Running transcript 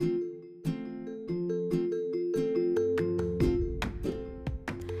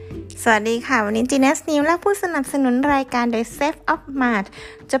สวัสดีค่ะวันนี้ Jenuz และผู้สนับสนุนรายการโดย Safe of Mart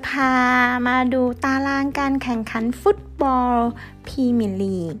จะพามาดูตารางการแข่งขันฟุตบอลพรีเมียร์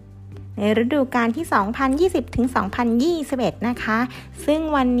ลีกในฤดูกาลที่ 2020 ถึง 2021 นะคะซึ่ง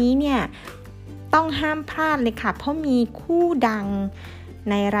วันนี้เนี่ยต้องห้ามพลาดเลยค่ะเพราะมีคู่ดัง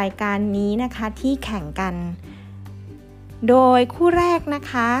ในรายการนี้นะคะที่แข่งกันโดยคู่แรกนะ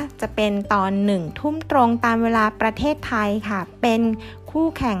คะจะเป็นตอน 1 ทุ่มตรงตามเวลาประเทศไทยค่ะเป็นคู่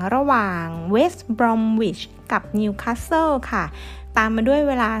แข่งระหว่างเวสต์บรอมวิชกับนิวคาสเซิลค่ะตามมาด้วยเ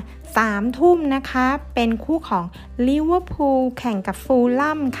วลา 3 ทุ่มนะคะเป็นคู่ของลิเวอร์พูลแข่งกับฟูลแล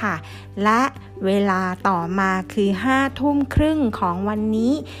มค่ะและเวลาต่อมาคือ 5 ทุ่มครึ่งของวัน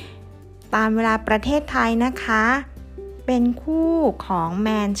นี้ตามเวลาประเทศไทยนะคะเป็นคู่ของแม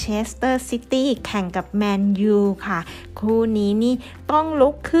นเชสเตอร์ซิตี้แข่งกับแมนยูค่ะคู่นี้นี่ต้องลุ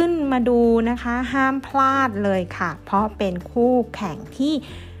กขึ้นมาดูนะคะห้ามพลาดเลยค่ะเพราะเป็นคู่แข่งที่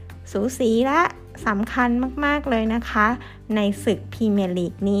สูสีและสำคัญมากๆเลยนะคะในศึกพรีเมียร์ลี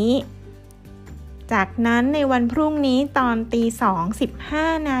กนี้จากนั้นในวันพรุ่งนี้ตอน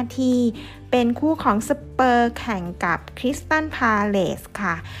 2:15 นาทีเป็นคู่ของสเปอร์แข่งกับคริสตัลพาเลซ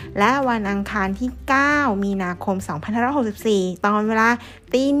ค่ะและวันอังคารที่ 9 มีนาคม 2564 ตอนเวลา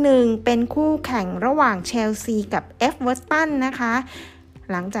 1:00 เป็นคู่แข่งระหว่างเชลซีกับเอฟเวอร์ตันนะคะ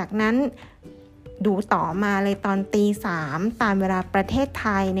หลังจากนั้นดูต่อมาเลยตอน 3:00 ตามเวลาประเทศไท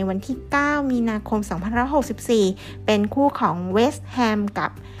ยในวันที่ 9 มีนาคม 2564 เป็นคู่ของเวสต์แฮมกั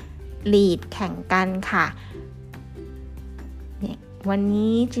บลีดแข่งกันค่ะวัน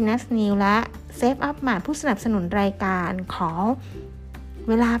นี้ Jenuz และ Safe of Mart ผู้สนับสนุนรายการขอ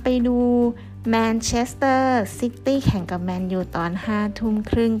เวลาไปดูแมนเชสเตอร์ซิตี้แข่งกับแมนยูตอน 5 ทุ่ม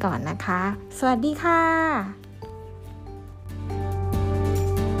ครึ่งก่อนนะคะสวัสดีค่ะ